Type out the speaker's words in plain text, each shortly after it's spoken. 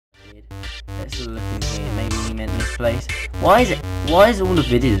looking here. Maybe he meant this place. Why is all the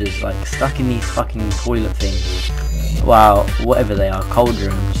villagers like stuck in these fucking toilet things? Wow, whatever they are,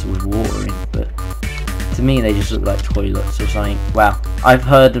 cauldrons with water in, but to me they just look like toilets or something. Wow, I've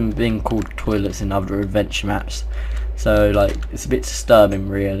heard them being called toilets in other adventure maps, so like it's a bit disturbing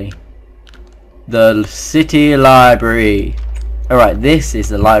really. The city library. Alright, this is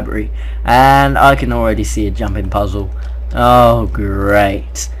the library, and I can already see a jumping puzzle. Oh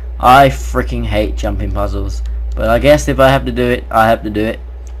great, I freaking hate jumping puzzles, but I guess if I have to do it, I have to do it.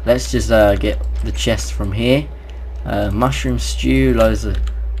 Let's just get the chest from here. Mushroom stew, loads of...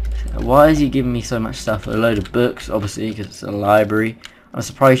 Why is he giving me so much stuff? A load of books, obviously, because it's a library. I'm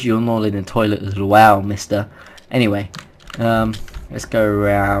surprised you're not in the toilet as well, mister. Anyway, let's go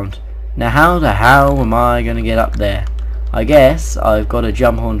around. Now, how the hell am I going to get up there? I guess I've got to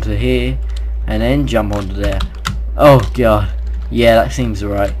jump onto here, and then jump onto there. Oh, God. Yeah, that seems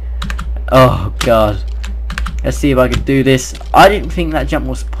right. Oh, God. Let's see if I can do this. I didn't think that jump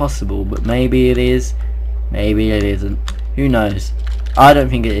was possible, but maybe it is. Maybe it isn't. Who knows? I don't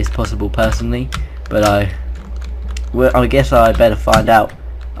think it is possible personally, but I guess I better find out.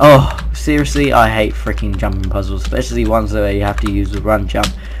 Oh, seriously, I hate freaking jumping puzzles, especially ones where you have to use the run jump,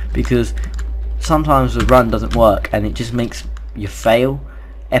 because sometimes the run doesn't work and it just makes you fail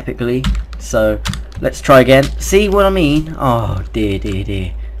epically. So let's try again. See what I mean? Oh dear, dear,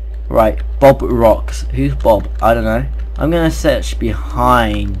 dear. Right, Bob rocks. Who's Bob? I don't know. I'm gonna search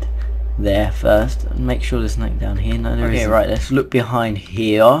behind there first and make sure there's nothing down here. No, there isn't. Right, let's look behind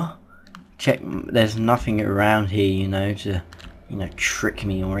here. Check. There's nothing around here, you know, to trick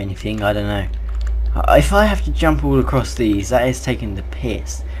me or anything. I don't know. If I have to jump all across these, that is taking the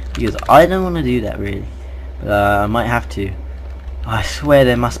piss, because I don't want to do that really, but I might have to. I swear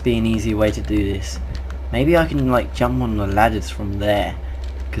there must be an easy way to do this. Maybe I can like jump on the ladders from there,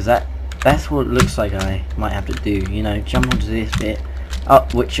 because that's what it looks like I might have to do, you know, jump onto this bit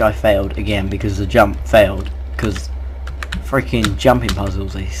up, which I failed again because the jump failed, because freaking jumping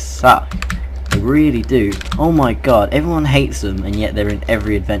puzzles, they suck. They really do. Oh my god, everyone hates them, and yet they're in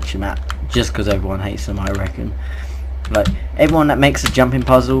every adventure map just because everyone hates them, I reckon. Like, everyone that makes a jumping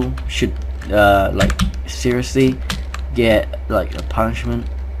puzzle should like seriously get like a punishment,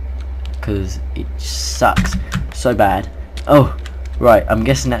 because it sucks so bad. Oh right, I'm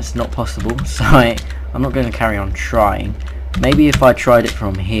guessing that's not possible, so I'm not going to carry on trying. Maybe if I tried it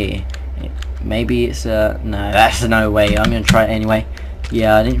from here, maybe it's no, that's no way. I'm going to try it anyway.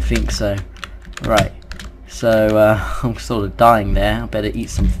 Yeah, I didn't think so. Right, so I'm sort of dying there. I better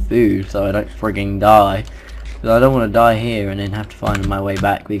eat some food so I don't frigging die, because I don't want to die here and then have to find my way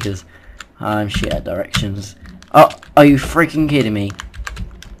back, because I'm shit at directions. Oh, are you freaking kidding me?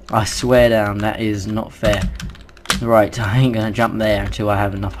 I swear down, that is not fair. Right, I ain't gonna jump there until I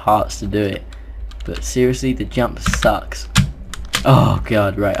have enough hearts to do it. But seriously, the jump sucks. Oh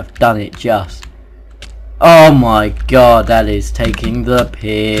god, right, I've done it just. Oh my god, that is taking the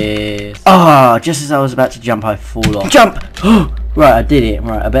piss. Ah, just as I was about to jump, I fall off. Jump! Right, I did it.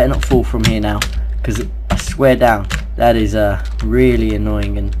 Right, I better not fall from here now, because I swear down, that is really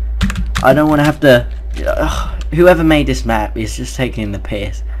annoying, and I don't want to have to... whoever made this map is just taking the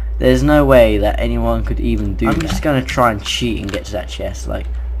piss. There's no way that anyone could even do that. I'm just gonna try and cheat and get to that chest. Like,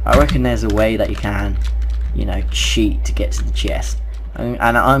 I reckon there's a way that you can, you know, cheat to get to the chest, and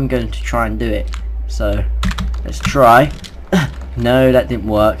I'm going to try and do it. So let's try. No, that didn't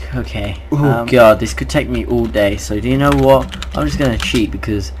work. Okay. Oh god, this could take me all day. So do you know what? I'm just gonna cheat,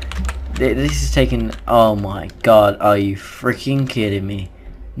 because this is taking... Oh my god, are you freaking kidding me?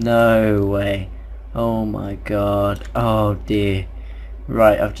 No way. Oh my god. Oh dear.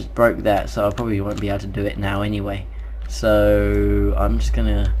 Right, I've just broke that, so I probably won't be able to do it now anyway. So I'm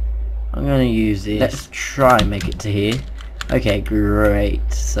gonna use it. Let's try and make it to here. Okay,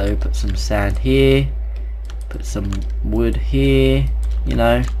 great. So put some sand here, put some wood here, you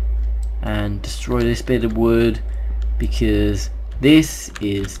know, and destroy this bit of wood, because this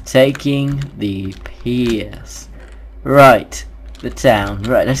is taking the piss. Right, the town.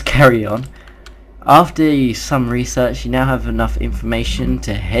 Right, let's carry on. After some research, you now have enough information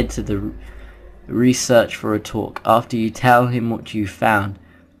to head to the research for a talk. After you tell him what you found,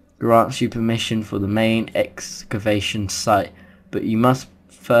 grants you permission for the main excavation site, but you must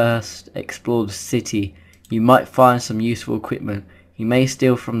first explore the city. You might find some useful equipment. You may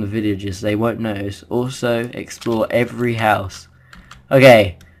steal from the villagers, they won't notice. Also, explore every house.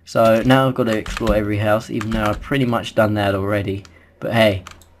 Okay, so now I've got to explore every house, even though I've pretty much done that already. But hey,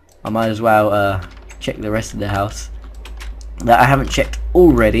 I might as well check the rest of the house that I haven't checked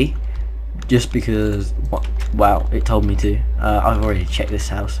already, just because, wow, it told me to. I've already checked this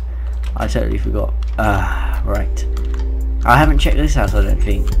house. I totally forgot. Right. I haven't checked this house, I don't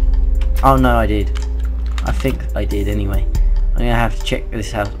think. Oh no, I did. I think I did anyway. I'm gonna have to check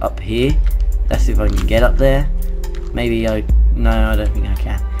this house up here. Let's see if I can get up there. Maybe no, I don't think I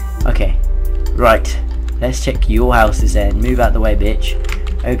can. Okay. Right. Let's check your houses then. Move out the way, bitch.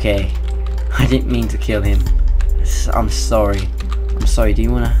 Okay. I didn't mean to kill him. I'm sorry. I'm sorry. Do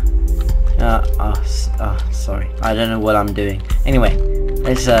you wanna? Sorry. I don't know what I'm doing. Anyway,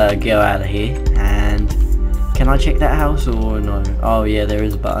 let's go out of here. And can I check that house or no? Oh yeah, there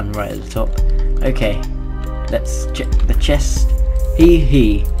is a button right at the top. Okay. Let's check the chest.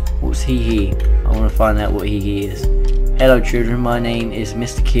 He. What's he? I want to find out what he is. Hello, children. My name is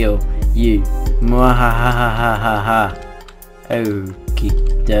Mr. Kill. You. Mwahahahaha. Okie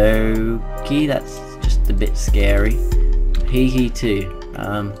dokie. That's just a bit scary. He too.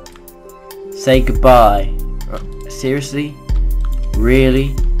 Say goodbye. Seriously?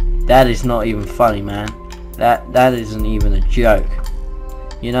 Really? That is not even funny, man. That isn't even a joke.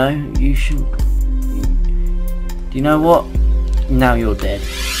 You know, you should. Do you know what? Now you're dead.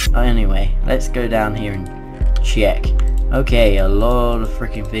 Anyway, let's go down here and check. Okay, a lot of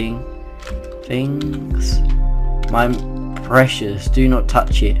freaking things. My precious, do not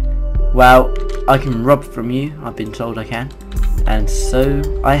touch it. Well, I can rob from you. I've been told I can, and so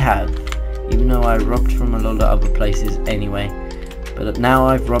I have. Even though I robbed from a lot of other places anyway, but now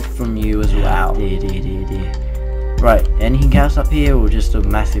I've robbed from you as well. Dear. Right, anything else up here, or just a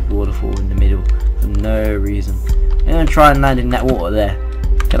massive waterfall in the middle for no reason? I'm gonna try and land in that water there.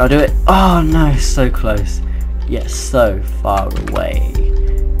 Can I do it? Oh no, so close. Yet so far away.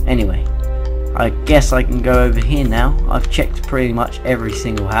 Anyway, I guess I can go over here now. I've checked pretty much every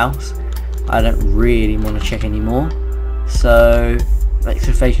single house. I don't really want to check anymore. So,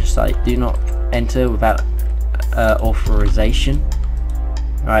 excavation site. Do not enter without authorization.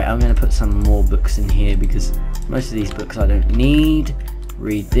 Right, I'm going to put some more books in here because most of these books I don't need.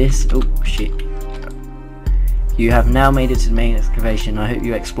 Read this. Oh shit. You have now made it to the main excavation. I hope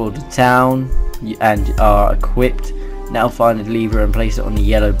you explored the town and are equipped. Now find the lever and place it on the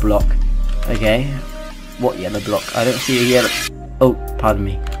yellow block. Okay. What yellow block? I don't see a yellow. Oh, pardon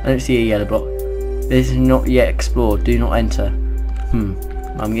me. I don't see a yellow block. This is not yet explored. Do not enter.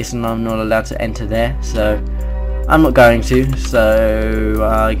 I'm guessing I'm not allowed to enter there, so I'm not going to. So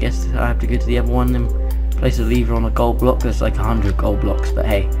I guess I have to go to the other one and place a lever on a gold block. There's like 100 gold blocks, but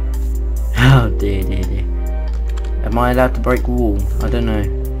hey. Oh dear. Am I allowed to break wall? I don't know.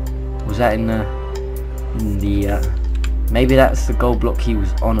 Was that in the maybe that's the gold block he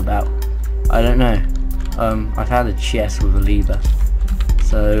was on about. I don't know. I found a chest with a lever,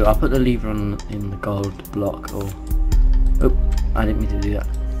 so I'll put the lever on in the gold block. Or oh, I didn't mean to do that.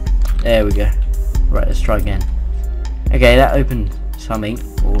 There we go. Right, let's try again. Okay, that opened something,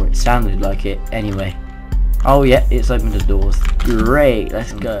 or it sounded like it anyway. Oh yeah, it's opened the doors. Great,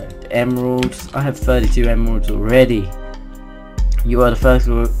 let's go. Emeralds. I have 32 emeralds already. You are the first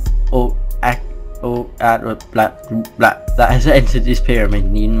that has entered this pyramid,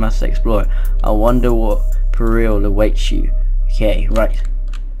 and you must explore it. I wonder what peril awaits you. Okay, right.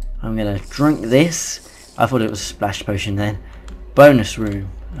 I'm gonna drink this. I thought it was a splash potion then. Bonus room.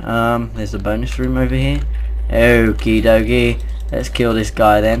 There's a bonus room over here. Okie dokie. Let's kill this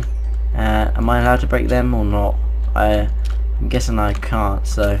guy then. Am I allowed to break them or not? I'm guessing I can't,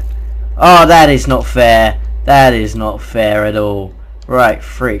 so. Oh, that is not fair. That is not fair at all. Right,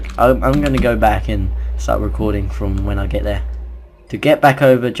 freak. I'm going to go back and start recording from when I get there. To get back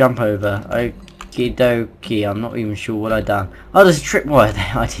over, jump over. Okie dokie. I'm not even sure what I done. Oh, there's a tripwire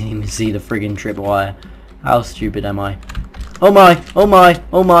there. I didn't even see the friggin' tripwire. How stupid am I? Oh my, oh my,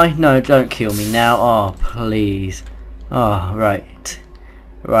 oh my. No, don't kill me now. Oh, please. Oh, right.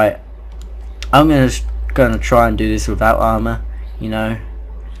 Right. I'm gonna try and do this without armor, you know.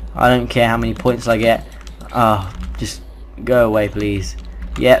 I don't care how many points I get. Oh, just go away, please.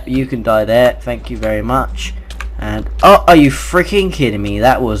 Yep, you can die there. Thank you very much. And oh, are you freaking kidding me?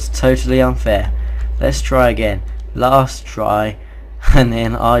 That was totally unfair. Let's try again. Last try, and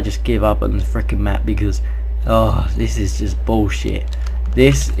then I just give up on the freaking map because oh, this is just bullshit.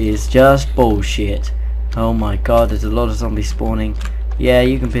 This is just bullshit. Oh my god, there's a lot of zombies spawning. Yeah,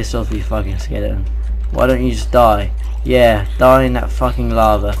 you can piss off, you fucking skeleton. Why don't you just die? Yeah, die in that fucking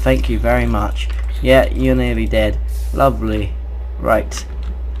lava. Thank you very much. Yeah, you're nearly dead. Lovely. Right.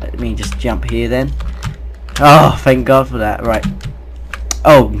 Let me just jump here then. Oh, thank god for that. Right.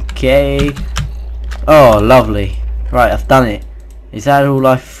 Okay. Oh, lovely. Right, I've done it. Is that all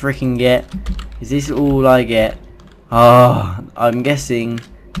I freaking get? Is this all I get? Oh, I'm guessing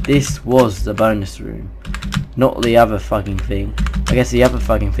this was the bonus room, not the other fucking thing. I guess the other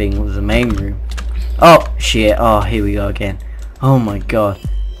fucking thing was the main room. Oh shit, oh here we go again. Oh my god.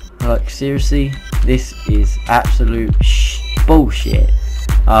 Like seriously, this is absolute bullshit.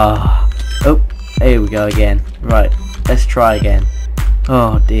 Oh, here we go again. Right, let's try again.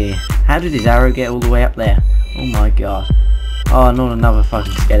 Oh dear. How did his arrow get all the way up there? Oh my god. Oh, not another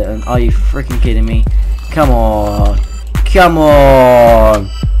fucking skeleton. Are you freaking kidding me? Come on. Come on.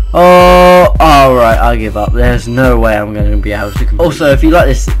 Oh, alright, I give up. There's no way I'm going to be able to complete. Also, if you like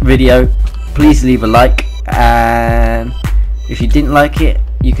this video, please leave a like. And if you didn't like it,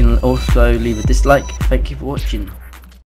 you can also leave a dislike. Thank you for watching.